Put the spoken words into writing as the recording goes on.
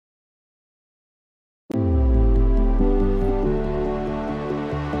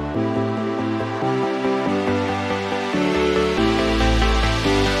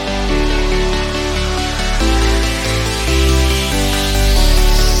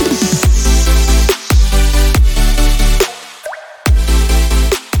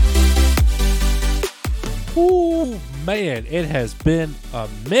Man, it has been a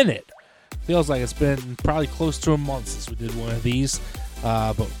minute. Feels like it's been probably close to a month since we did one of these.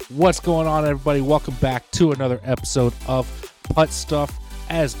 But what's going on, everybody? Welcome back to another episode of Putt Stuff.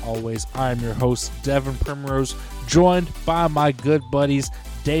 As always, I'm your host, Devin Primrose, joined by my good buddies,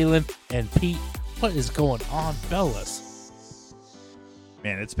 Dalen and Pete. What is going on, fellas?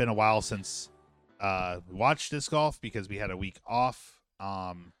 Man, it's been a while since we watched disc golf because we had a week off.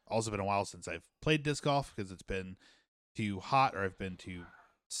 Also been a while since I've played disc golf because it's been too hot or I've been too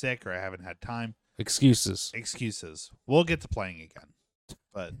sick or I haven't had time. Excuses. We'll get to playing again.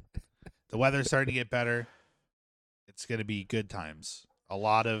 But the weather's starting to get better. It's going to be good times. A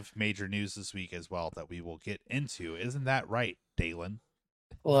lot of major news this week as well that we will get into. Isn't that right, Dalen?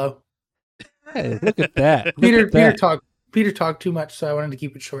 Hello. Hey, look at that. Peter talked too much, so I wanted to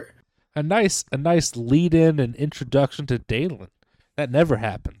keep it short. A nice lead-in and introduction to Dalen. That never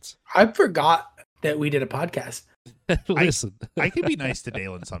happens. I forgot that we did a podcast. Listen, I can be nice to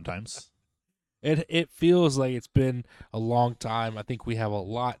Dalen sometimes. It feels like it's been a long time. I think we have a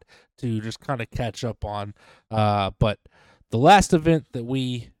lot to just kind of catch up on. But the last event that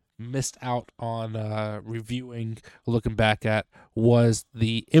we missed out on reviewing, looking back at, was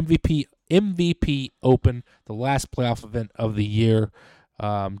the MVP Open, the last playoff event of the year.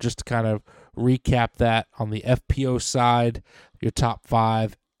 Just to kind of recap that on the FPO side, your top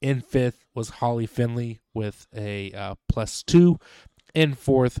five. In fifth was Holly Finley with a +2. In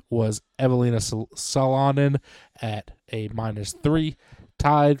fourth was Evelina Salonen at a -3.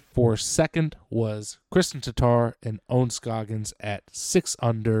 Tied for second was Kristen Tatar and Owen Scoggins at 6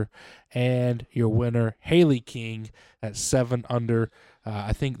 under. And your winner, Haley King, at 7 under.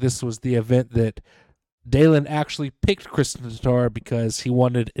 I think this was the event that Dalen actually picked Kristen Tatar because he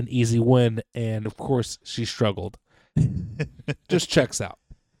wanted an easy win, and of course she struggled. Just checks out.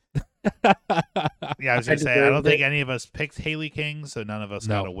 Yeah, I was going to say, I don't think any of us picked Haley King, so none of us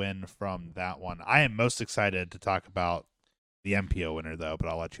got a win from that one. I am most excited to talk about the MPO winner, though, but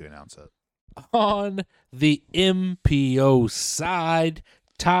I'll let you announce it. On the MPO side,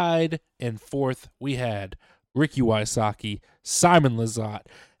 tied in fourth, we had Ricky Wysocki, Simon Lizotte,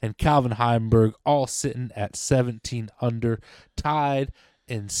 and Calvin Heimberg all sitting at 17 under. Tied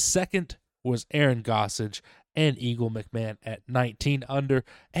in second was Aaron Gossage and Eagle McMahon at 19 under.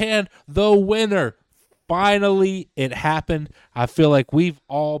 And the winner, finally, it happened. I feel like we've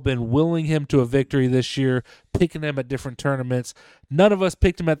all been willing him to a victory this year, picking him at different tournaments. None of us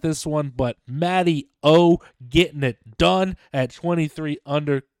picked him at this one, but Matty O getting it done at 23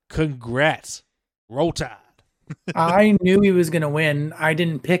 under. Congrats. Roll Tide. I knew he was going to win. I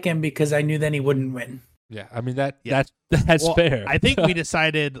didn't pick him because I knew then he wouldn't win. Yeah, I mean, that's well, fair. I think we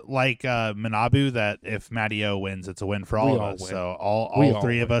decided, like Manabu, that if Matty O wins, it's a win for all of us. Win. So all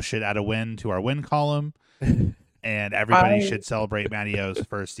three of us should add a win to our win column, and everybody should celebrate Matty O's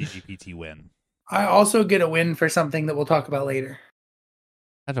first DGPT win. I also get a win for something that we'll talk about later.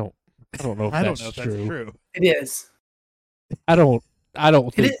 I don't know if that's true. It is. I don't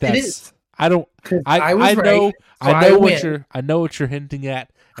think that's. It is. I don't. I know what you're hinting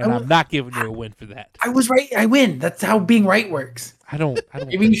at, and I'm not giving you a win for that. I was right. I win. That's how being right works. I don't.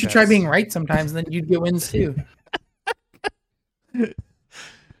 Maybe you should try being right sometimes, and then you'd get wins too.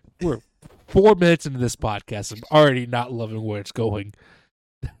 We're 4 minutes into this podcast. I'm already not loving where it's going.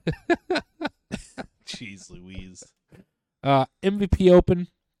 Jeez Louise. MVP Open.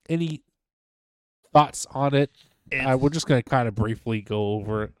 Any thoughts on it? We're just going to kind of briefly go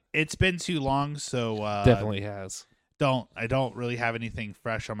over it. It's been too long, so definitely has. I don't really have anything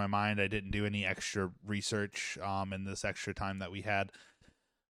fresh on my mind. I didn't do any extra research in this extra time that we had.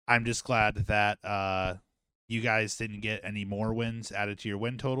 I'm just glad that you guys didn't get any more wins added to your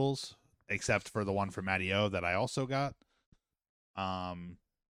win totals, except for the one for Matty O that I also got. And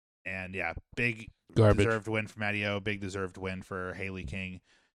yeah, big deserved win for Matty O, big deserved win for Haley King,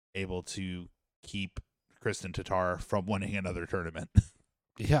 able to keep Kristen Tatar from winning another tournament.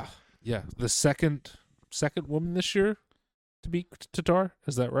 Yeah. The second woman this year to beat Tatar,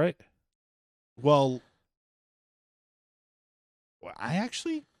 is that right? Well, I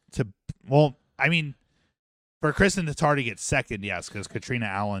mean, for Kristen Tatar to get second, yes, because Katrina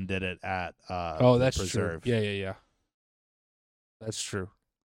Allen did it at that's Preserve. True. Yeah. That's true.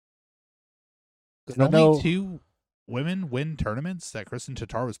 Only 2 women win tournaments that Kristen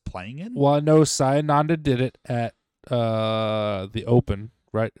Tatar was playing in? Well, I know Sayananda did it at the Open,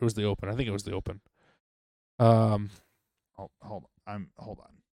 right? It was the Open. I think it was the Open. Hold on.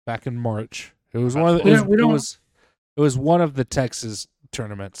 Back in March. It was one of the, it was one of the Texas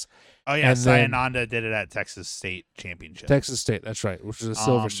tournaments. Oh yeah, And then- Sayananda did it at Texas State Championship. Texas State, that's right, which is a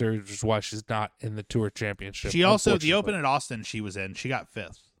silver Um, series, which is why she's not in the Tour Championship. She also the Open unfortunately. at Austin she was in. She got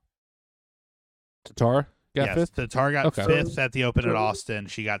fifth. Tatar got Yes, fifth. Tatar got Okay. fifth at the Open at Austin.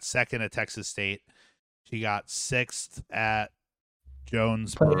 She got second at Texas State. She got sixth at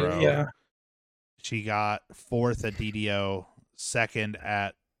Jonesboro. Yeah. She got fourth at DDO, second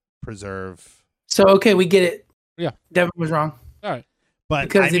at Preserve. So okay, we get it. Yeah. Devin was wrong. All right. But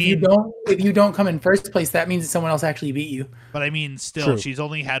Because I if mean, you don't come in first place, that means that someone else actually beat you. but I mean, still, True. she's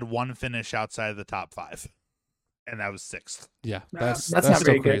only had one finish outside of the top 5, and that was sixth. Yeah, That's that's not still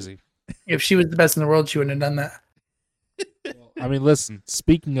very good. crazy. If she was the best in the world, she wouldn't have done that. I mean, listen,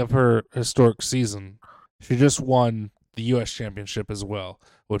 speaking of her historic season, she just won the U.S. Championship as well,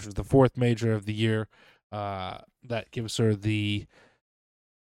 which was the 4th major of the year. That gives her the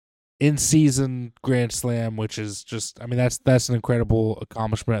in-season Grand Slam, which is just, I mean, that's an incredible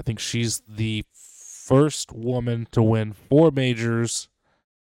accomplishment. I think she's the first woman to win 4 majors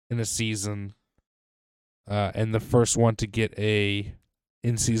in a season, and the first one to get a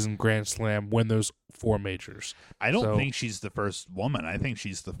in-season Grand Slam, win those 4 majors. I don't So- think she's the first woman. I think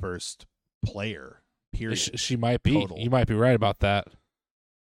she's the first player. Period. She might be. Total. You might be right about that.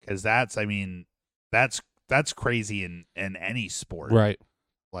 Because that's, I mean, that's crazy in any sport. Right.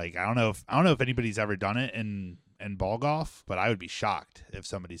 Like I don't know if anybody's ever done it in ball golf, but I would be shocked if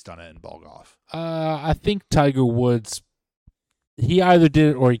somebody's done it in ball golf. I think Tiger Woods, he either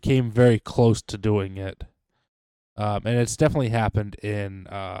did it or he came very close to doing it. And it's definitely happened in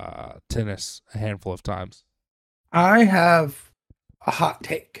tennis a handful of times. I have a hot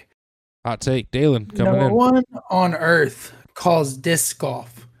take. Hot take, Dalen coming No in. one on earth calls disc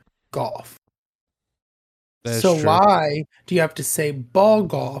golf golf. That is So true. why do you have to say ball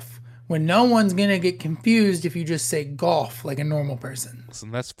golf when no one's gonna get confused if you just say golf like a normal person? Listen,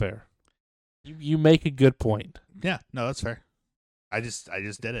 that's fair. You make a good point. Yeah, no, that's fair. I just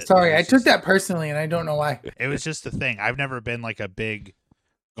did it. Sorry, It I was took just- that personally, and I don't know why. It was just a thing. I've never been like a big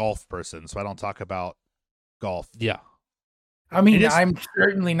golf person, so I don't talk about golf. Yeah. I mean, It is- I'm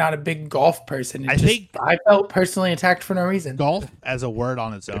certainly not a big golf person. I think- I felt personally attacked for no reason. Golf as a word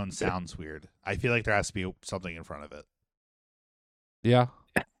on its own sounds weird. I feel like there has to be something in front of it. Yeah.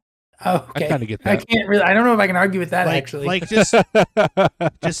 Oh, okay. I kind of get I that. can't really. I don't know if I can argue with that. Like, actually, like just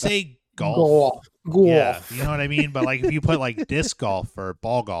say golf. golf. Yeah, you know what I mean. But like if you put like disc golf or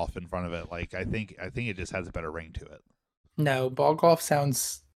ball golf in front of it, like I think it just has a better ring to it. No, ball golf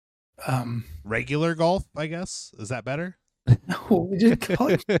sounds. Regular golf, I guess, is that better? No, we just call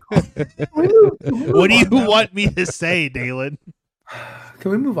it. What do you want me to say, Dalen?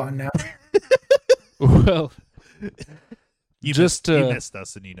 Can we move on now? Well, You Just you to- missed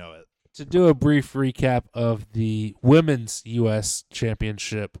us and you know it. to do a brief recap of the women's U.S.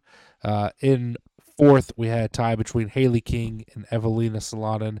 Championship, in 4th we had a tie between Haley King and Evelina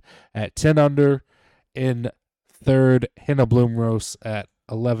Solanin at 10 under. In 3rd, Hannah Blumrose at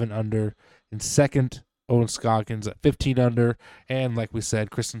 11 under. In 2nd, Owen Scoggins at 15 under. And like we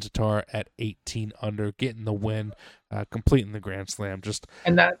said, Kristen Tatar at 18 under, getting the win, completing the Grand Slam. Just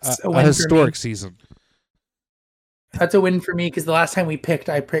And that's a a win historic for me. season. That's a win for me because the last time we picked,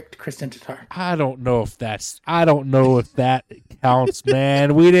 I picked Kristen Tatar. I don't know if that counts,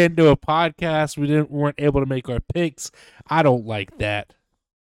 man. We didn't do a podcast. We weren't able to make our picks. I don't like that.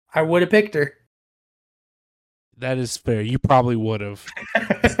 I would have picked her. That is fair. You probably would have.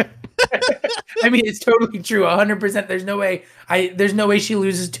 I mean, it's totally true. 100%. There's no way. There's no way she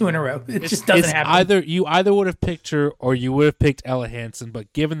loses 2 in a row. It just doesn't happen. You either would have picked her or you would have picked Ella Hansen.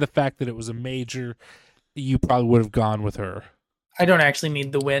 But given the fact that it was a major, you probably would have gone with her. I don't actually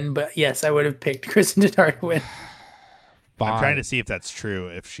need the win, but yes, I would have picked Kristen Tatar to win. Fine. I'm trying to see if that's true.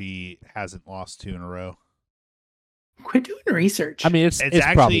 If she hasn't lost 2 in a row, Quit doing research. I mean, it's It's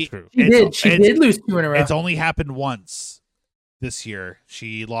probably actually- true. She did lose 2 in a row. it's only happened once this year.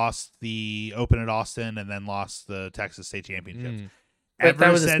 She lost the Open at Austin and then lost the Texas State Championship. Mm. But that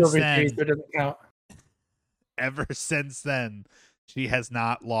Ever was a since silver then, series, so it doesn't count. ever since then, she has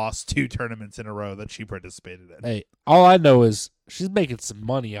not lost 2 tournaments in a row that she participated in. Hey, all I know is she's making some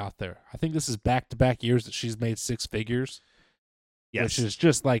money out there. I think this is back-to-back years that she's made 6 figures. Yes, Which is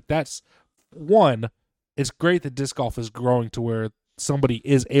just like, that's one. It's great that disc golf is growing to where somebody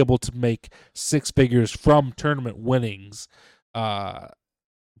is able to make 6 figures from tournament winnings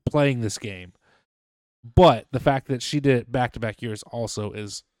playing this game. But the fact that she did it back-to-back years also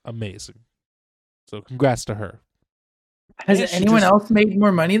is amazing. So congrats to her. Has And she anyone just- else made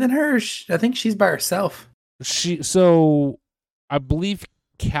more money than her? I think she's by herself. So I believe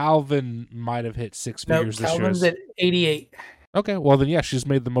Calvin might have hit 6 No, figures this Calvin's year. at 88. Okay, well then, yeah, she's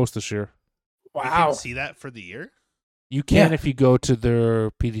made the most this year. You Wow. can see that for the year? You can Yeah. if you go to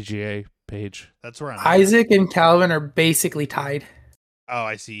their PDGA page. That's where I'm at. Isaac and Calvin are basically tied. Oh,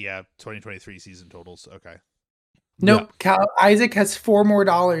 I see. Yeah, 2023 season totals. Okay. Nope. Isaac has $4 more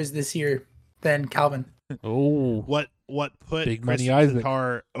this year than Calvin. Oh, What put Big money Kristen Isaac.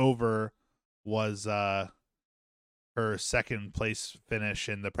 Tatar over was her second place finish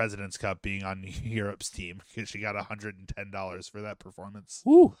in the President's Cup being on Europe's team because she got $110 for that performance.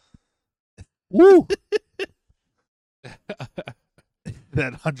 woo, woo.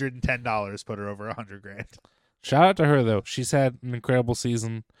 That $110 put her over $100,000. Shout out to her though. She's had an incredible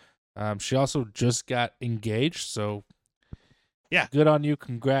season. She also just got engaged, so Yeah. good on you.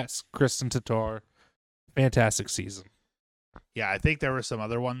 Congrats, Kristen Tatar. Fantastic season. Yeah, I think there were some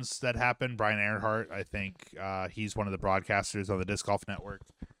other ones that happened. Brian Earhart, I think he's one of the broadcasters on the Disc Golf Network,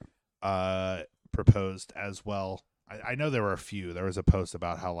 proposed as well. I know there were a few. There was a post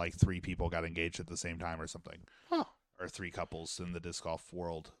about how like 3 people got engaged at the same time or something. Huh. Or 3 couples in the disc golf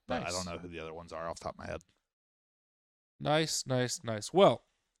world. But I Nice. don't know who the other ones are off the top of my head. Nice. Well,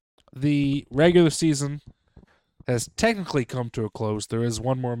 the regular season has technically come to a close. There is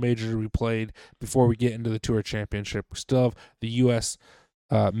one more major to be played before we get into the Tour Championship. We still have the U.S.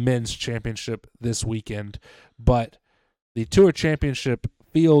 Men's Championship this weekend, but the Tour Championship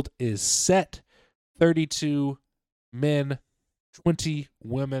field is set. 32 men, 20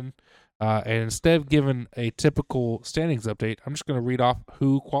 women. And instead of giving a typical standings update, I'm just going to read off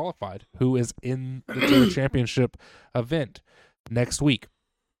who qualified, who is in the Tour Championship event next week.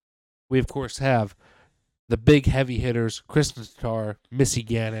 We, of course, have the big heavy hitters, Kristen Tatar, Missy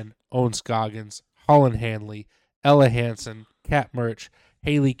Gannon, Owen Scoggins, Holland Hanley, Ella Hansen, Kat Murch,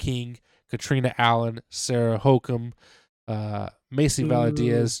 Haley King, Katrina Allen, Sarah Hokum, Macy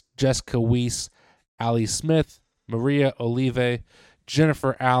Valadiaz, Jessica Weiss, Allie Smith, Maria Olive,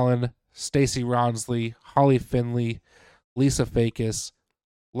 Jennifer Allen, Stacy Ronsley, Holly Finley, Lisa Fakis,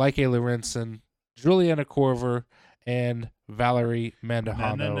 Like Lorenzen, Juliana Corver, and Valerie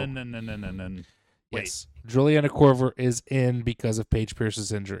Mandahano. No. Yes. Juliana Corver is in because of Paige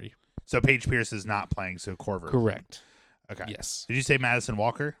Pierce's injury. So Paige Pierce is not playing, so Corver. Correct. Okay. Yes. Did you say Madison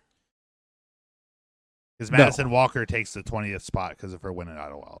Walker? Because No. Madison Walker takes the 20th spot because of her winning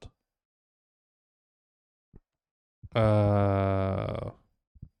Idlewild.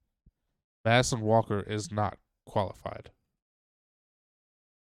 Madison Walker is not qualified.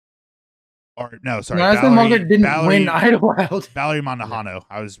 Or no, sorry. Madison Walker didn't win Idlewild. Valerie Mandahano.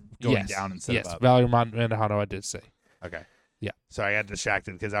 I was going Yes. down instead of Yes, up. Valerie Mandahano, I did say. Okay. Yeah. So I got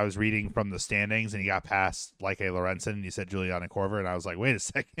distracted because I was reading from the standings and you got past Like Lorenzen and you said Juliana Corver and I was like, wait a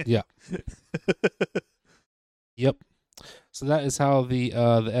second. Yeah. Yep. So that is how the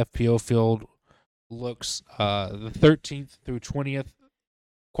FPO field looks. The 13th through 20th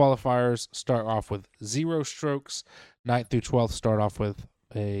qualifiers start off with 0 strokes. 9th through 12th start off with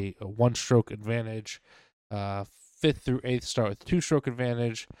a 1-stroke advantage. 5th through 8th start with 2-stroke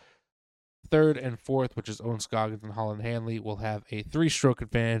advantage. 3rd and 4th, which is Owen Scoggins and Holland Hanley, will have a 3-stroke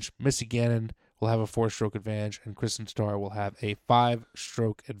advantage. Missy Gannon will have a 4-stroke advantage, and Kristen Tatar will have a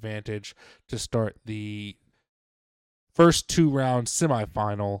 5-stroke advantage to start the first 2-round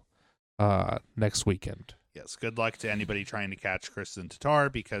semifinal next weekend. Yes. Good luck to anybody trying to catch Kristen Tatar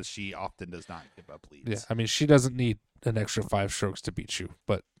because she often does not give up leads. Yeah, I mean, she doesn't need an extra 5 strokes to beat you,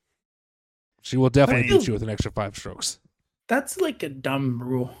 but she will definitely beat you with an extra 5 strokes. That's like a dumb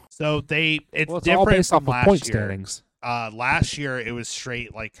rule. So it's It's different all based from off of last point year. standings. Last year it was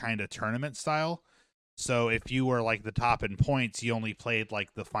straight like kind of tournament style. So if you were like the top in points, you only played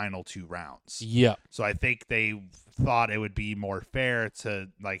like the final 2 rounds. Yeah. So I think they thought it would be more fair to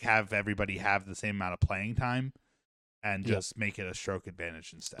like have everybody have the same amount of playing time and just make it a stroke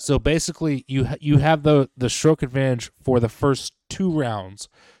advantage instead. So basically, you have the stroke advantage for the first 2 rounds,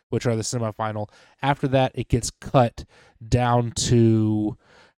 which are the semifinal. After that, it gets cut down to,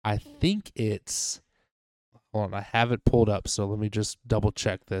 I think it's, hold on, I have it pulled up, so let me just double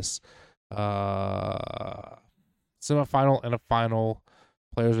check this. Semifinal and a final.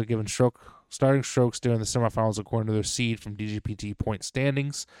 Players are given starting strokes during the semifinals according to their seed from DGPT point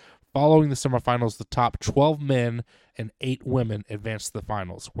standings. Following the semifinals, the top 12 men and 8 women advance to the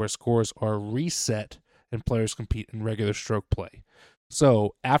finals, where scores are reset and players compete in regular stroke play.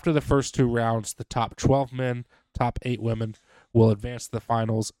 So after the first 2 rounds, the top 12 men, top 8 women will advance to the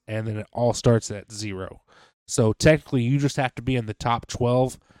finals, and then it all starts at 0. So technically, you just have to be in the top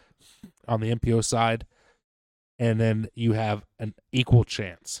 12 on the MPO side, and then you have an equal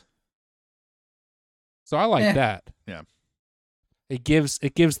chance. So I like that. Yeah. It gives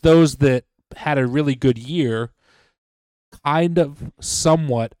those that had a really good year kind of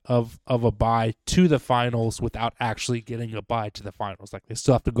somewhat of a bye to the finals without actually getting a bye to the finals. Like they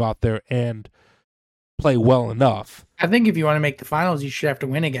still have to go out there and play well enough. I think if you want to make the finals, you should have to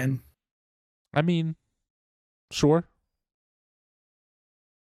win again. I mean, sure.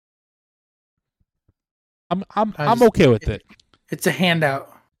 I'm okay with it. It's a handout.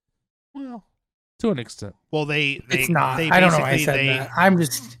 Well, to an extent. Well, it's not. I don't know why I said that. I'm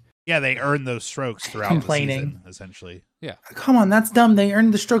just they earn those strokes throughout complaining. the season, essentially. Yeah. Come on, that's dumb. They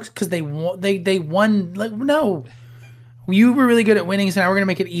earned the strokes because they won. Like, no, you were really good at winning, so now we're gonna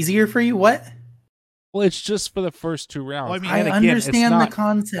make it easier for you. What? Well, it's just for the first 2 rounds. Well, I mean, I understand the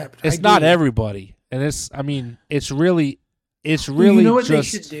concept. It's not everybody, and it's really You know what they just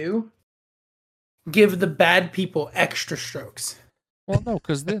should do? Give the bad people extra strokes. well, no,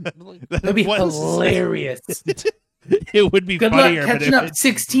 because then That'd be hilarious. It would be Good funnier. luck catching up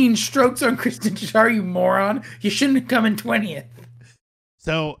 16 strokes on Kristen Char, you moron. You shouldn't have come in 20th.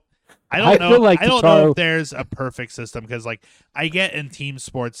 So I don't know. Feel like I don't know if there's a perfect system because, like, I get in team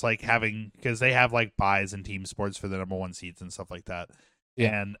sports, like because they have like buys in team sports for the number 1 seeds and stuff like that.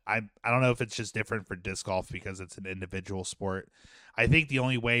 Yeah. And I don't know if it's just different for disc golf because it's an individual sport. I think the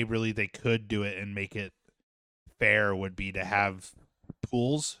only way really they could do it and make it fair would be to have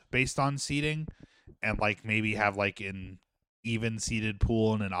pools based on seeding, and like maybe have like an even seeded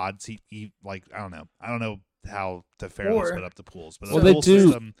pool and an odd seed. Like I don't know how to fairly split up the pools, but a pool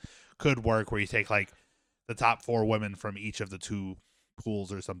system could work where you take like the top 4 women from each of the 2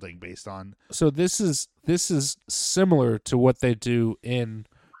 pools or something based on. So this is similar to what they do in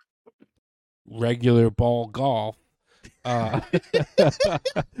regular ball golf. They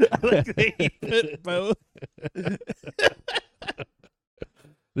put both.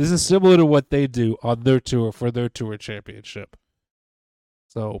 This is similar to what they do on their tour for their tour championship.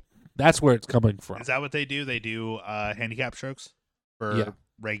 So that's where it's coming from. Is that what they do? They do handicap strokes for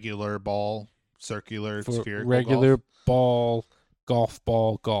regular ball, circular, for spherical regular golf?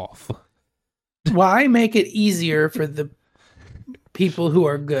 golf. Why make it easier for the people who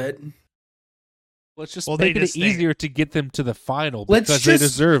are good? Let's just make it easier to get them to the final They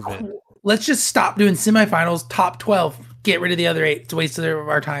deserve it. Let's just stop doing semifinals, top 12. Get rid of the other 8. It's a waste of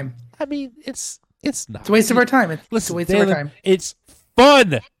our time. I mean, it's not. It's a waste of our time. It's a waste of our time. It's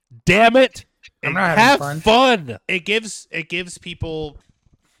fun. Damn it. I'm not having fun. It gives people,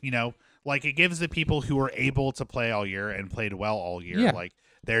 like it gives the people who are able to play all year and played well all year, like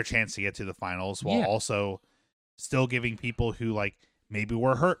their chance to get to the finals, while also still giving people who like maybe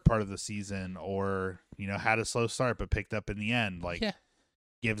were hurt part of the season or had a slow start but picked up in the end, like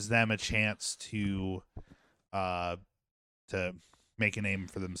gives them a chance to make a name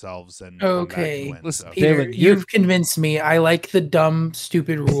for themselves and okay. Win, listen, Peter, David, you've convinced me. I like the dumb,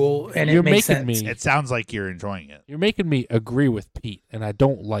 stupid rule, and it makes sense. It sounds like you're enjoying it. You're making me agree with Pete, and I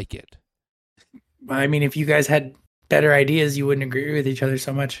don't like it. I mean, if you guys had better ideas, you wouldn't agree with each other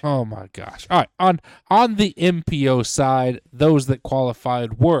so much. Oh my gosh! All right, on the MPO side, those that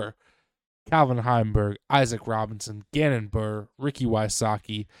qualified were Calvin Heimberg, Isaac Robinson, Gannon Burr, Ricky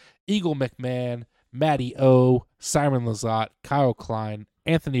Wysocki, Eagle McMahon, Matty O, Simon Lizotte, Kyle Klein,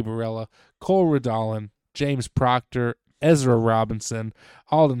 Anthony Barella, Cole Redolin, James Proctor, Ezra Robinson,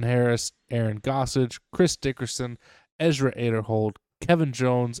 Alden Harris, Aaron Gossage, Chris Dickerson, Ezra Aderhold, Kevin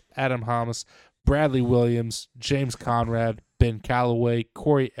Jones, Adam Hamas, Bradley Williams, James Conrad, Ben Calloway,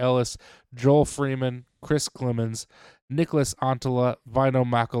 Corey Ellis, Joel Freeman, Chris Clemens, Nicholas Antala, Vino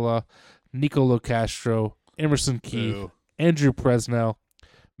Makala, Nico Castro, Emerson Keith, Andrew Presnell,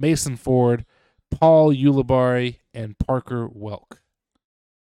 Mason Ford, Paul Ulibarri, and Parker Welk.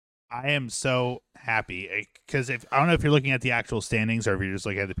 I am so happy because I don't know if you're looking at the actual standings or if you're just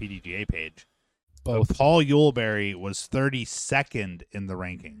looking at the PDGA page. Both. Paul Ulibarri was 32nd in the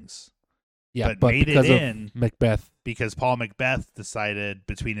rankings. Yeah, but made because it in Macbeth, because Paul Macbeth decided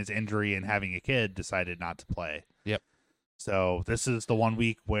between his injury and having a kid decided not to play. Yep. So this is the 1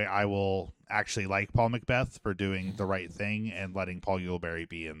 week where I will actually like Paul Macbeth for doing the right thing and letting Paul Ulibarri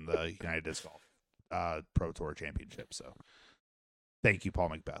be in the United Disc Golf Pro Tour Championship. So thank you, Paul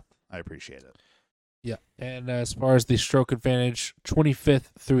Macbeth. I appreciate it. Yeah, and as far as the stroke advantage,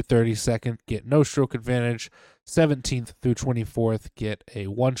 25th through 32nd get no stroke advantage, 17th through 24th get a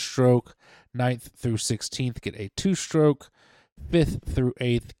 1-stroke, 9th through 16th get a 2-stroke, 5th through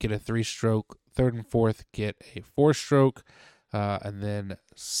 8th get a 3-stroke, 3rd and 4th get a 4-stroke, and then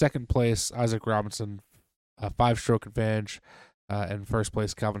second place, Isaac Robinson, a 5-stroke advantage, and first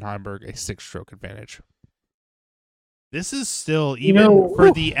place, Calvin Heimberg, a 6-stroke advantage. This is still, even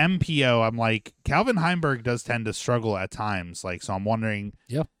for the MPO, I'm like, Calvin Heimberg does tend to struggle at times. Like, so I'm wondering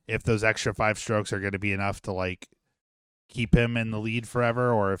if those extra 5 strokes are going to be enough to, like, keep him in the lead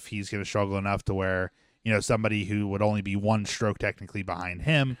forever, or if he's going to struggle enough to where, somebody who would only be one stroke technically behind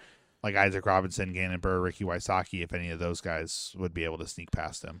him, like Isaac Robinson, Gannon Burr, Ricky Wysocki, if any of those guys would be able to sneak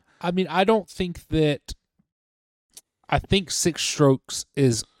past him. I mean, I think 6 strokes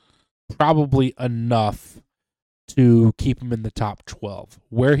is probably enough to keep him in the top 12.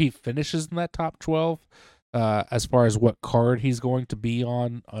 Where he finishes in that top 12, as far as what card he's going to be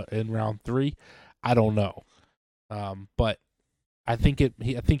on in round 3, I don't know. But I think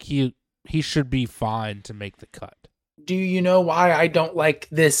he should be fine to make the cut. Do you know why I don't like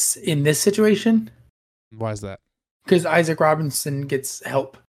this in this situation? Why is that? Because Isaac Robinson gets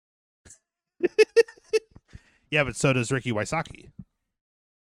help. Yeah, but so does Ricky Wysocki.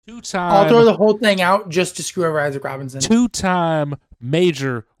 I'll throw the whole thing out just to screw over Isaac Robinson. 2-time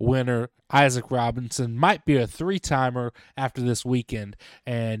major winner Isaac Robinson might be a 3-timer after this weekend,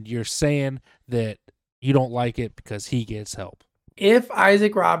 and you're saying that you don't like it because he gets help. If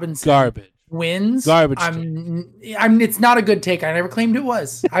Isaac Robinson wins, it's not a good take. I never claimed it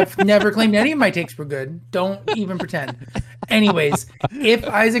was. I've never claimed any of my takes were good. Don't even pretend. Anyways, if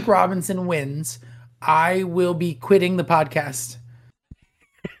Isaac Robinson wins, I will be quitting the podcast.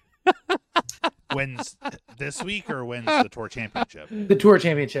 Wins this week or wins the Tour Championship? The Tour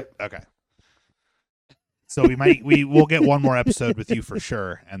Championship. Okay. So we'll get one more episode with you for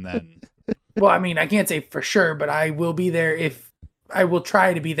sure, and then. Well, I mean, I can't say for sure, but I will be there I will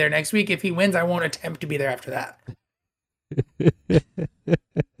try to be there next week. If he wins, I won't attempt to be there after that.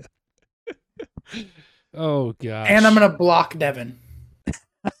 Oh, gosh. And I'm going to block Devin.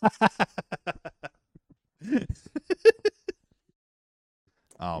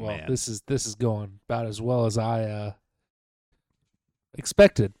 Oh, well, man. This is going about as well as I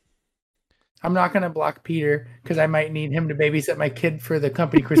expected. I'm not going to block Peter because I might need him to babysit my kid for the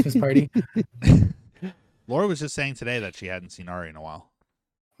company Christmas party. Laura was just saying today that she hadn't seen Ari in a while.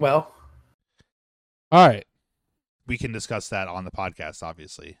 Well. All right. We can discuss that on the podcast,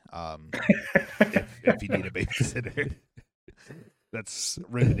 obviously, if you need a babysitter. That's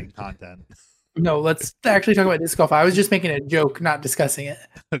riveting content. No, let's actually talk about disc golf. I was just making a joke, not discussing it.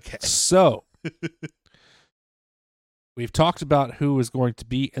 Okay. So, we've talked about who is going to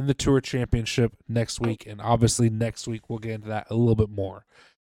be in the Tour Championship next week, and obviously next week we'll get into that a little bit more.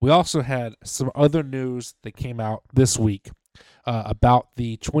 We also had some other news that came out this week about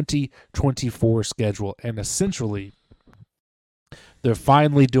the 2024 schedule, and essentially they're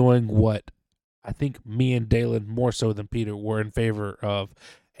finally doing what I think me and Dalen, more so than Peter, were in favor of,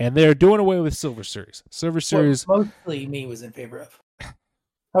 and they're doing away with Silver Series. Silver Series. What mostly me was in favor of.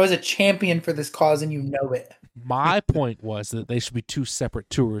 I was a champion for this cause, and you know it. My point was that they should be 2 separate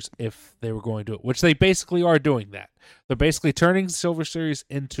tours if they were going to do it, which they basically are doing that. They're basically turning Silver Series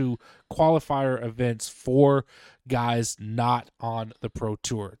into qualifier events for guys not on the Pro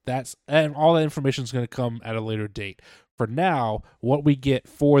Tour. And all that information is going to come at a later date. For now, what we get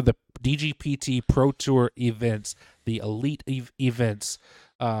for the DGPT Pro Tour events, the elite events,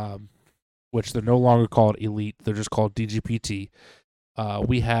 which they're no longer called elite, they're just called DGPT.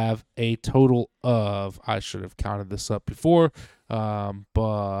 We have a total of, I should have counted this up before,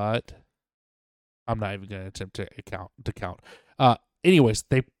 but I'm not even going to attempt to count. Anyways,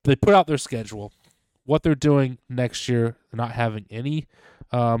 they put out their schedule. What they're doing next year, they're not having any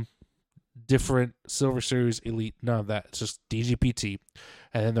different Silver Series Elite, none of that. It's just DGPT.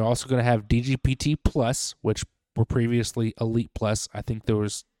 And then they're also going to have DGPT Plus, which were previously Elite Plus. I think there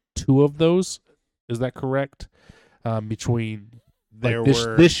was 2 of those. Is that correct? This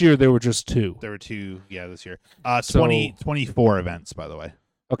year there were just 2. There were 2, yeah, this year. 24 events, by the way.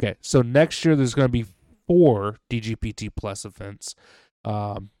 Okay, so next year there's going to be 4 DGPT Plus events.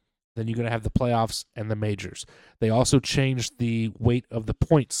 Then you're going to have the playoffs and the majors. They also changed the weight of the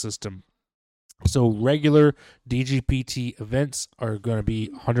point system. So regular DGPT events are going to be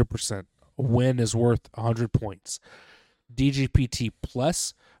 100%. A win is worth 100 points. DGPT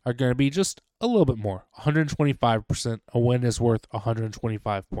Plus are going to be just a little bit more, 125%. A win is worth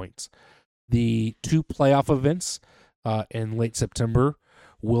 125 points. The 2 playoff events in late September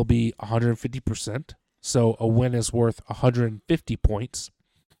will be 150%. So a win is worth 150 points.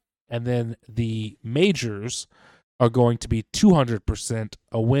 And then the majors are going to be 200%.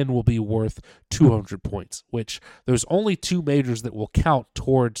 A win will be worth 200 points, which there's only 2 majors that will count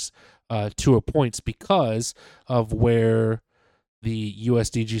towards tour points because of where the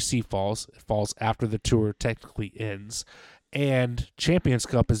USDGC falls. It falls after the tour technically ends. And Champions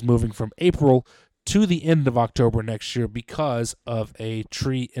Cup is moving from April to the end of October next year because of a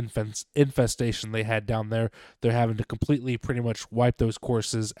tree infestation they had down there. They're having to completely pretty much wipe those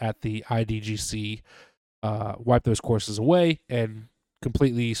courses at the IDGC wipe those courses away and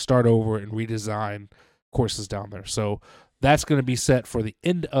completely start over and redesign courses down there. So that's going to be set for the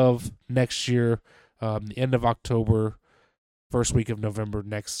end of next year, the end of October, first week of November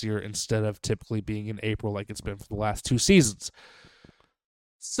next year, instead of typically being in April like it's been for the last 2 seasons.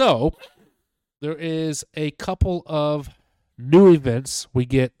 So there is a couple of new events. We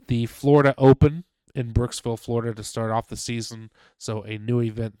get the Florida Open in Brooksville, Florida to start off the season. So a new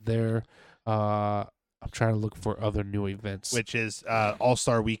event there. I'm trying to look for other new events. Which is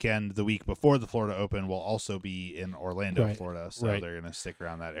All-Star Weekend the week before the Florida Open will also be in Orlando, Florida. So they're going to stick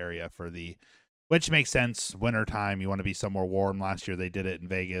around that area for which makes sense. Wintertime, you want to be somewhere warm. Last year they did it in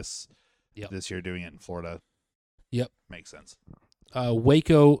Vegas. Yep. This year doing it in Florida. Yep. Makes sense.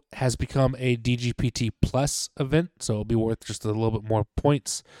 Waco has become a DGPT Plus event, so it'll be worth just a little bit more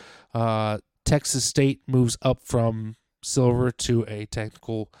points. Texas State moves up from silver to a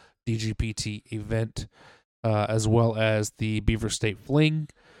technical DGPT event, as well as the Beaver State Fling.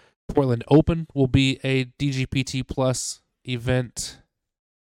 Portland Open will be a DGPT Plus event.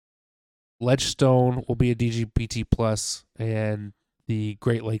 Ledgestone will be a DGPT Plus, and the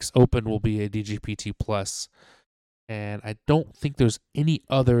Great Lakes Open will be a DGPT Plus. And I don't think there's any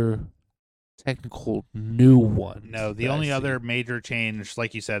other technical new one. No, the only other major change,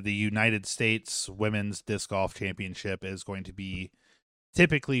 like you said, the United States Women's Disc Golf Championship is going to be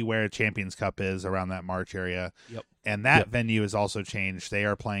typically where Champions Cup is, around that March area. Yep. And that venue has also changed. They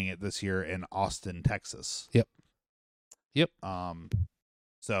are playing it this year in Austin, Texas. Yep.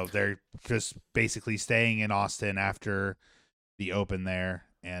 So they're just basically staying in Austin after the Open there,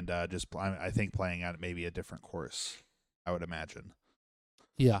 and I think playing at maybe a different course, I would imagine.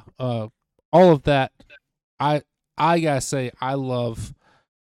 Yeah. All of that, I gotta say, I love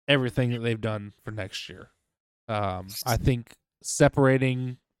everything that they've done for next year. I think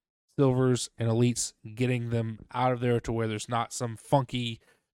separating silvers and elites, getting them out of there to where there's not some funky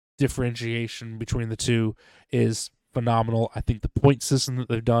differentiation between the two is phenomenal. I think the point system that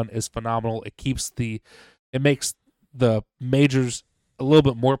they've done is phenomenal. It makes the majors a little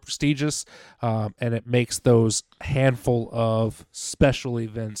bit more prestigious, and it makes those handful of special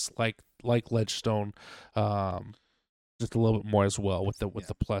events like Ledgestone just a little bit more as well with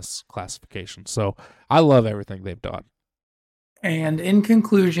the plus classification. So I love everything they've done. And in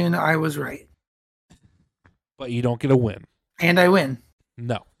conclusion, I was right. But you don't get a win. And I win.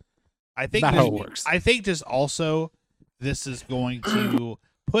 No. I think not how it works. I think just also this is going to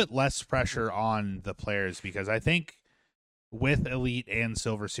put less pressure on the players, because I think with Elite and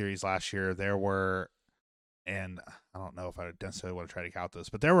Silver Series last year, there were, and I don't know if I necessarily want to try to count this,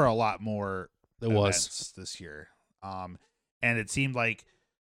 but there were a lot more events this year. And it seemed like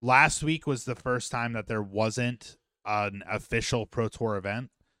last week was the first time that there wasn't an official Pro Tour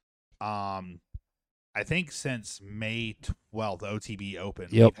event. I think since May 12th, OTB Open,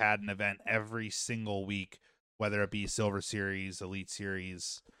 we've had an event every single week, whether it be Silver Series, Elite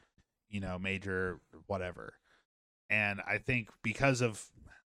Series, major, whatever. And I think because of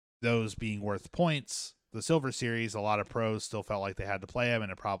those being worth points, the Silver Series, a lot of pros still felt like they had to play them,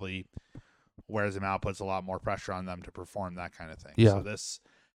 and it probably wears them out, puts a lot more pressure on them to perform that kind of thing. Yeah. So this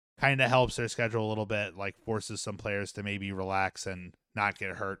kind of helps their schedule a little bit, like forces some players to maybe relax and not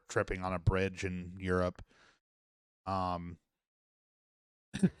get hurt tripping on a bridge in Europe. That's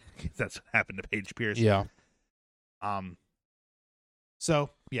what happened to Paige Pierce. Yeah. So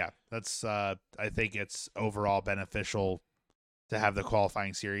yeah, that's I think it's overall beneficial to have the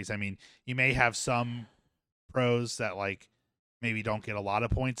qualifying series. I mean, you may have some pros that like maybe don't get a lot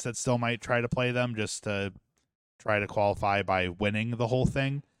of points that still might try to play them just to try to qualify by winning the whole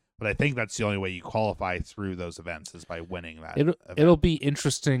thing. But I think that's the only way you qualify through those events is by winning that. It'll be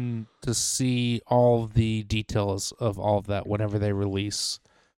interesting to see all the details of all of that whenever they release,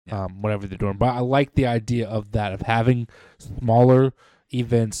 whatever they're doing. But I like the idea of that, of having smaller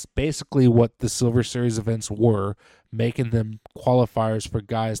events, basically what the Silver Series events were, making them qualifiers for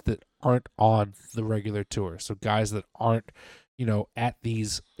guys that aren't on the regular tour. So guys that aren't, at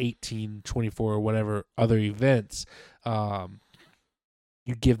these 18, 24, or whatever other events,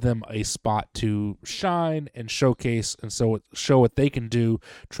 you give them a spot to shine and showcase, and so show what they can do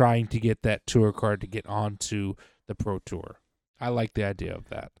trying to get that tour card to get onto the Pro Tour. I like the idea of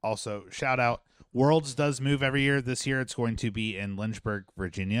that. Also, shout out, Worlds does move every year. This year it's going to be in Lynchburg,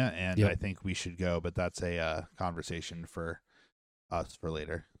 Virginia, and I think we should go, but that's a conversation for us for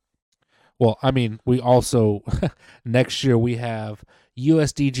later. Well, I mean, we also, next year we have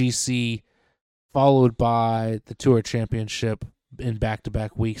USDGC followed by the Tour Championship in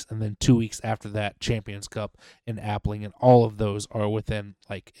back-to-back weeks, and then 2 weeks after that, Champions Cup in Appling, and all of those are within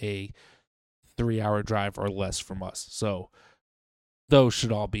like a 3-hour drive or less from us. So those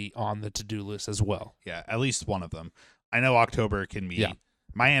should all be on the to-do list as well. Yeah, at least one of them. I know October can be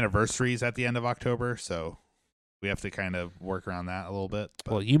my anniversary is at the end of October, so we have to kind of work around that a little bit.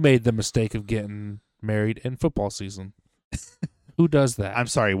 But. Well, you made the mistake of getting married in football season. Who does that? I'm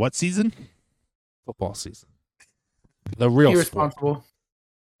sorry, what season? Football season. The real irresponsible.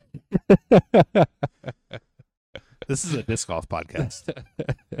 This is a disc golf podcast.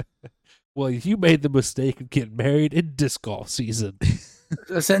 Well, you made the mistake of getting married in disc golf season.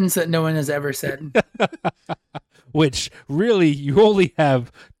 A sentence that no one has ever said. Which, really, you only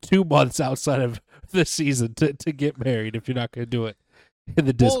have 2 months outside of the season to get married if you're not going to do it in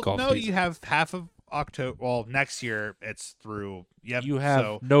the disc golf season. You have half of October. Well, next year it's through. Yep, you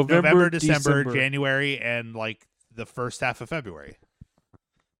have November, December, January, and like the first half of February.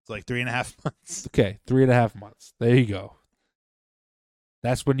 It's like 3.5 months. Okay, 3.5 months. There you go.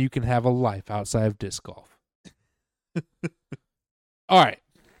 That's when you can have a life outside of disc golf. All right.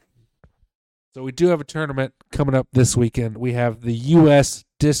 So we do have a tournament coming up this weekend. We have the U.S.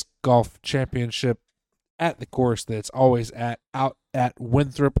 Disc Golf Championship at the course that's always out at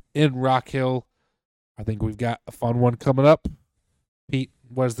Winthrop in Rock Hill. I think we've got a fun one coming up. Pete,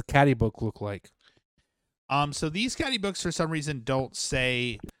 what does the caddy book look like? So these caddy books for some reason don't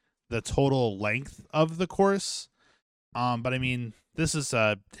say the total length of the course. But I mean, this is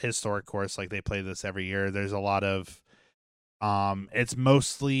a historic course. Like, they play this every year. There's a lot of it's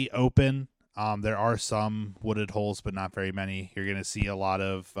mostly open. There are some wooded holes, but not very many. You're going to see a lot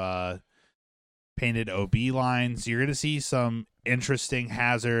of painted OB lines. You're going to see some interesting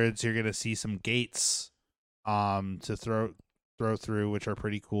hazards. You're going to see some gates to throw through, which are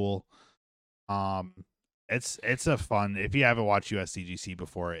pretty cool. It's a fun. If you haven't watched USDGC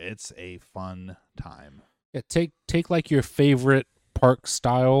before, it's a fun time. Yeah, take like your favorite park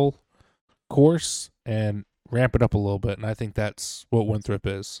style course and ramp it up a little bit, and I think that's what Winthrop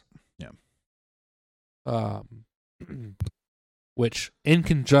is. Yeah. Which, in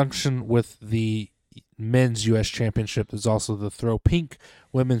conjunction with the men's U.S. Championship, there's also the Throw Pink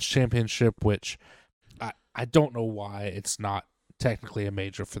Women's Championship, which I don't know why it's not technically a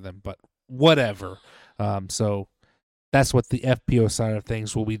major for them, but whatever. So that's what the FPO side of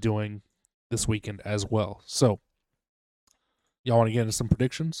things will be doing this weekend as well. So, y'all want to get into some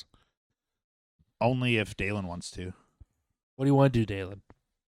predictions? Only if Dalen wants to. What do you want to do, Dalen?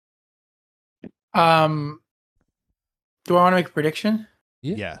 Do I want to make a prediction?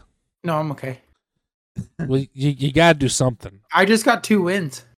 Yeah. No, I'm okay. Well, you got to do something. I just got 2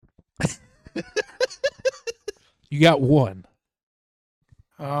 wins. You got 1.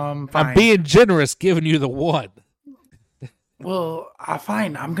 Fine. I'm being generous, giving you the 1. Well,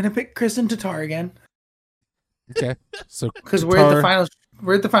 fine. I'm gonna pick Chris and Tatar again. Okay, so because we're at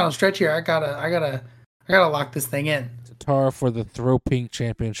the final stretch here. I gotta lock this thing in. Tatar for the Throw Pink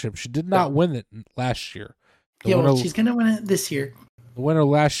Championship. She did not win it last year. She's gonna win it this year. The winner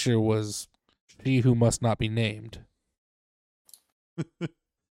last year was she who must not be named.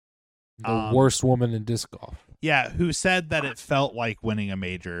 The worst woman in disc golf. Yeah, who said that it felt like winning a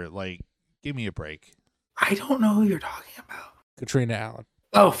major? Like, give me a break. I don't know who you're talking about. Katrina Allen.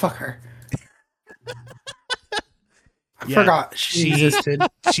 Oh, fuck her. I forgot she existed.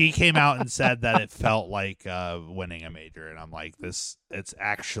 She came out and said that it felt like winning a major, and I'm like, it's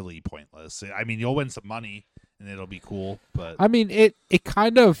actually pointless. I mean, you'll win some money and it'll be cool, but I mean, it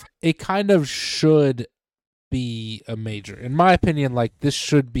kind of should be a major. In my opinion, like, this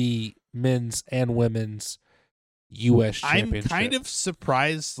should be men's and women's U.S. championship. I'm kind of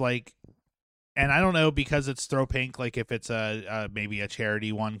surprised, like, and I don't know, because it's Throw Pink, like if it's a maybe a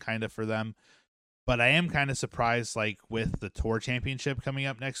charity one kind of for them. But I am kind of surprised, like, with the Tour Championship coming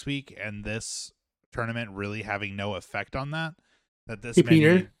up next week and this tournament really having no effect on that this many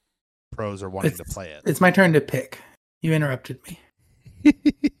Peter, pros are wanting to play it. It's my turn to pick. You interrupted me.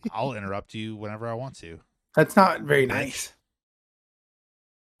 I'll interrupt you whenever I want to. That's not very nice.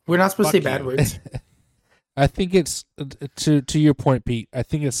 We're not supposed to say bad words. I think it's, to your point, Pete, I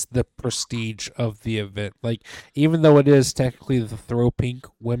think it's the prestige of the event. Like, even though it is technically the Throw Pink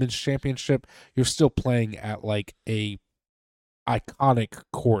Women's Championship, you're still playing at, like, a iconic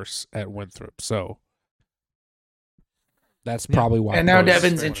course at Winthrop. So that's probably why. And now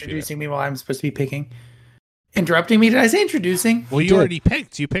Devin's introducing me while I'm supposed to be picking. Interrupting me? Did I say introducing? Well, you already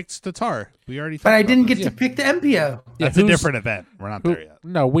picked. You picked Tatar. We already. But I didn't get to pick the MPO. That's a different event. We're not there yet.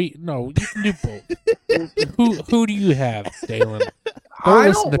 No, you can do both. Who do you have, Dalen?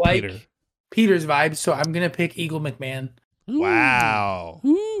 I don't like Peter's vibes, so I'm gonna pick Eagle McMahon. Wow.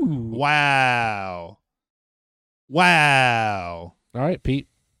 Ooh. Wow. All All right, Pete.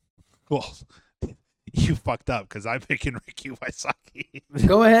 Well, You fucked up because I'm picking Ricky Wysocki.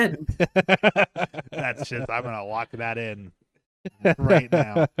 Go ahead. That's just I'm gonna lock that in right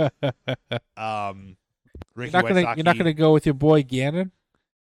now. Ricky Wysocki. You're not gonna go with your boy Gannon?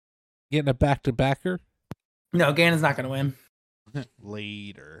 Getting a back-to-backer? No, Gannon's not gonna win.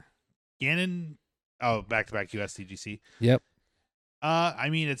 Later. Gannon. Oh, back-to-back USDGC. Yep. I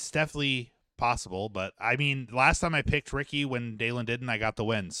mean, it's definitely possible, but I mean, last time I picked Ricky when Dalen didn't, I got the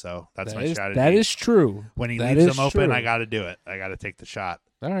win, so that's my strategy. That is true. When he leaves them open, I got to do it. I got to take the shot.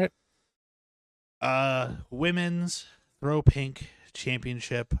 All right. Women's throw pink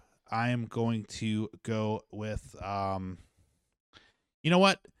championship. I am going to go with you know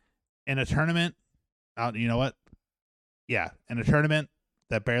what? In a tournament, you know what? Yeah, in a tournament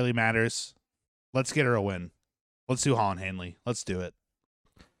that barely matters, let's get her a win. Let's do Holland Hanley. Let's do it.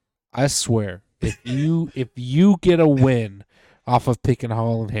 I swear, if you get a win off of picking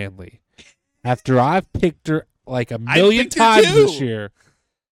Holland Hanley, after I've picked her like a million times this year,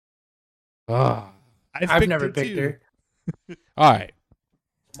 I've never picked her. All right,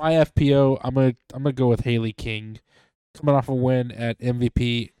 my FPO, I'm gonna go with Haley King, coming off a win at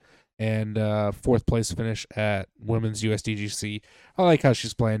MVP and fourth place finish at Women's USDGC. I like how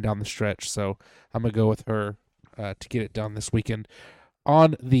she's playing down the stretch, so I'm gonna go with her to get it done this weekend.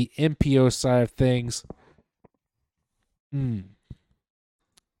 On the MPO side of things,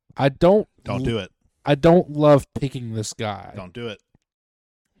 I don't do it. I don't love picking this guy. Don't do it.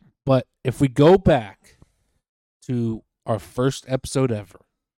 But if we go back to our first episode ever,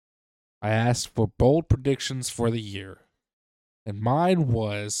 I asked for bold predictions for the year. And mine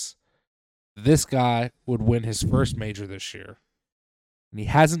was this guy would win his first major this year. And he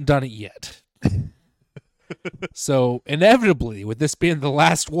hasn't done it yet. So, inevitably, with this being the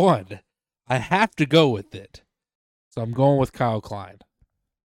last one, I have to go with it. So, I'm going with Kyle Klein.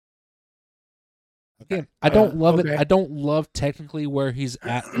 Again, I don't love it. I don't love technically where he's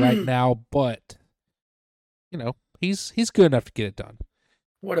at right now, but you know, he's good enough to get it done.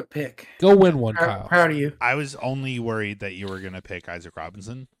 What a pick. Go win one, Kyle. Proud of you. I was only worried that you were going to pick Isaac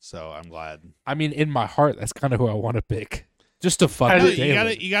Robinson, so I'm glad. I mean, in my heart, that's kind of who I want to pick. Just to fuck with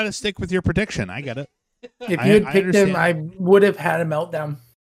Dalen. You gotta stick with your prediction. I get it. If you had picked him, I would have had a meltdown.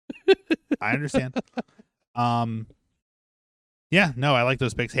 I understand. Yeah, no, I like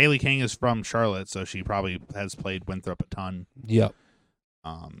those picks. Haley King is from Charlotte, so she probably has played Winthrop a ton. Yep.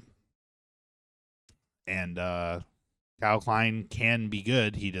 And Kyle Klein can be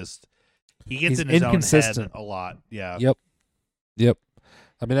good. He's in his own head a lot. Yeah. Yep.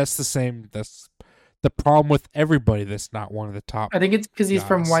 I mean, that's the same. That's the problem with everybody that's not one of the top. I think it's because he's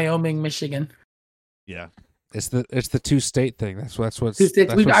from Wyoming, Michigan. Yeah. It's the two-state thing. That's what's two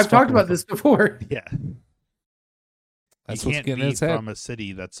states. I've talked about this before. Yeah. That's you what's can't getting be his head. from a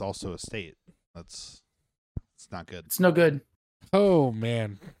city that's also a state. It's not good. It's no good. Oh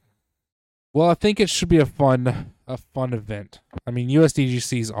man. Well, I think it should be a fun event. I mean,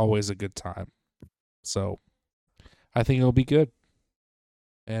 USDGC is always a good time, so I think it'll be good.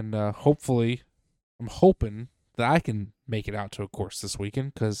 And hopefully, I'm hoping that I can make it out to a course this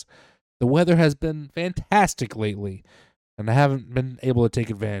weekend because the weather has been fantastic lately, and I haven't been able to take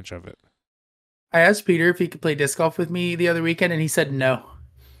advantage of it. I asked Peter if he could play disc golf with me the other weekend, and he said no.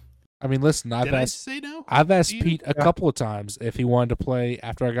 I mean, listen, I've asked Pete a couple of times if he wanted to play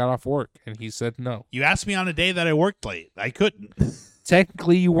after I got off work, and he said no. You asked me on a day that I worked late. I couldn't.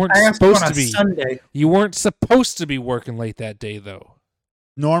 Technically, you weren't supposed to be. Sunday. You weren't supposed to be working late that day, though.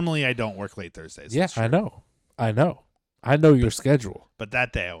 Normally, I don't work late Thursdays. Yeah, I know your schedule. But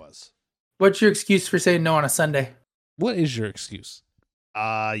that day I was. What's your excuse for saying no on a Sunday? What is your excuse?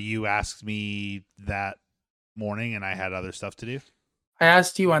 You asked me that morning, and I had other stuff to do. I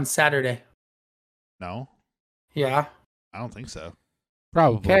asked you on Saturday. No. Yeah. I don't think so.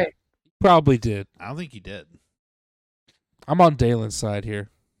 Probably. Okay. Probably did. I don't think you did. I'm on Dalen's side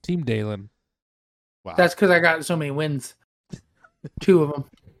here. Team Dalen. Wow. That's because I got so many wins. 2 of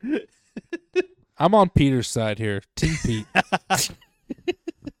them. I'm on Peter's side here. Team Pete.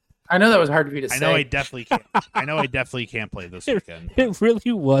 I know that was hard for you to say. I know I definitely can't play this weekend. It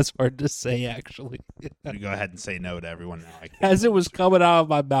really was hard to say, actually. You go ahead and say no to everyone now. As it was coming out of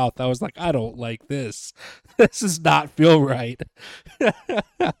my mouth, I was like, I don't like this. This does not feel right.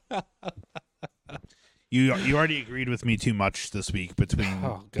 You already agreed with me too much this week between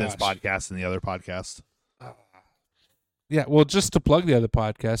this podcast and the other podcast. Yeah, well, just to plug the other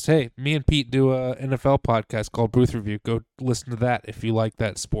podcast, hey, me and Pete do a NFL podcast called Booth Review. Go listen to that if you like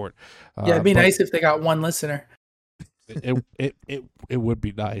that sport. Yeah, it'd be nice if they got one listener. It would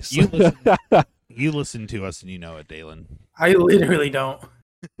be nice. You listen to us and you know it, Dalen. I literally don't.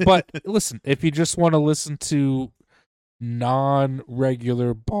 But listen, if you just want to listen to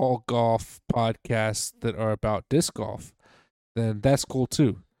non-regular ball golf podcasts that are about disc golf, then that's cool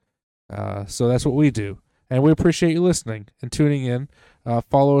too. So that's what we do. And we appreciate you listening and tuning in.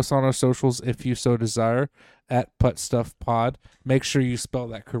 Follow us on our socials if you so desire at PuttStuffPod. Make sure you spell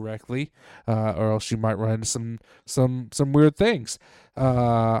that correctly, or else you might run into some weird things.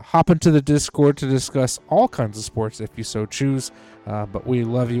 Hop into the Discord to discuss all kinds of sports if you so choose. But we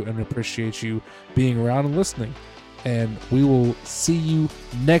love you and appreciate you being around and listening. And we will see you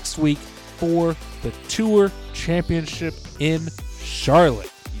next week for the Tour Championship in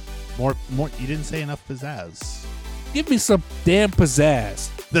Charlotte. More. You didn't say enough pizzazz. Give me some damn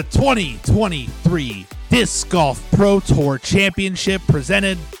pizzazz. The 2023 Disc Golf Pro Tour Championship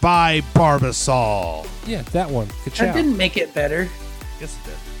presented by Barbasol. Yeah, that one. Ka-chow. That didn't make it better. Yes, it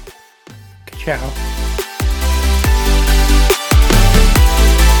did. Ka-chow.